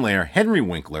 Norman Lear, Henry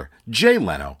Winkler, Jay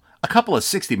Leno, a couple of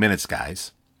 60 Minutes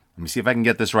guys. Let me see if I can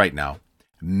get this right now.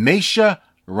 Mesha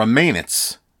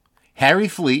Romanitz, Harry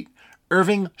Fleet,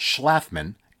 Irving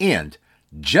Schlafman, and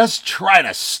just try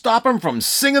to stop him from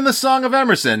singing the Song of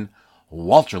Emerson,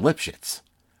 Walter Lipschitz.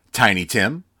 Tiny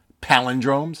Tim,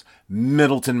 Palindromes,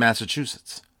 Middleton,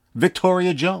 Massachusetts.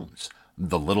 Victoria Jones,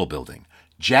 The Little Building,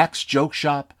 Jack's Joke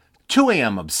Shop, 2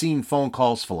 a.m. obscene phone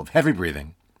calls full of heavy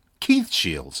breathing, Keith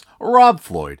Shields, Rob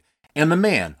Floyd, and the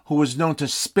man who was known to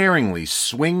sparingly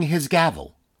swing his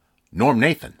gavel, Norm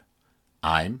Nathan.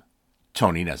 I'm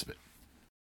Tony Nesbitt.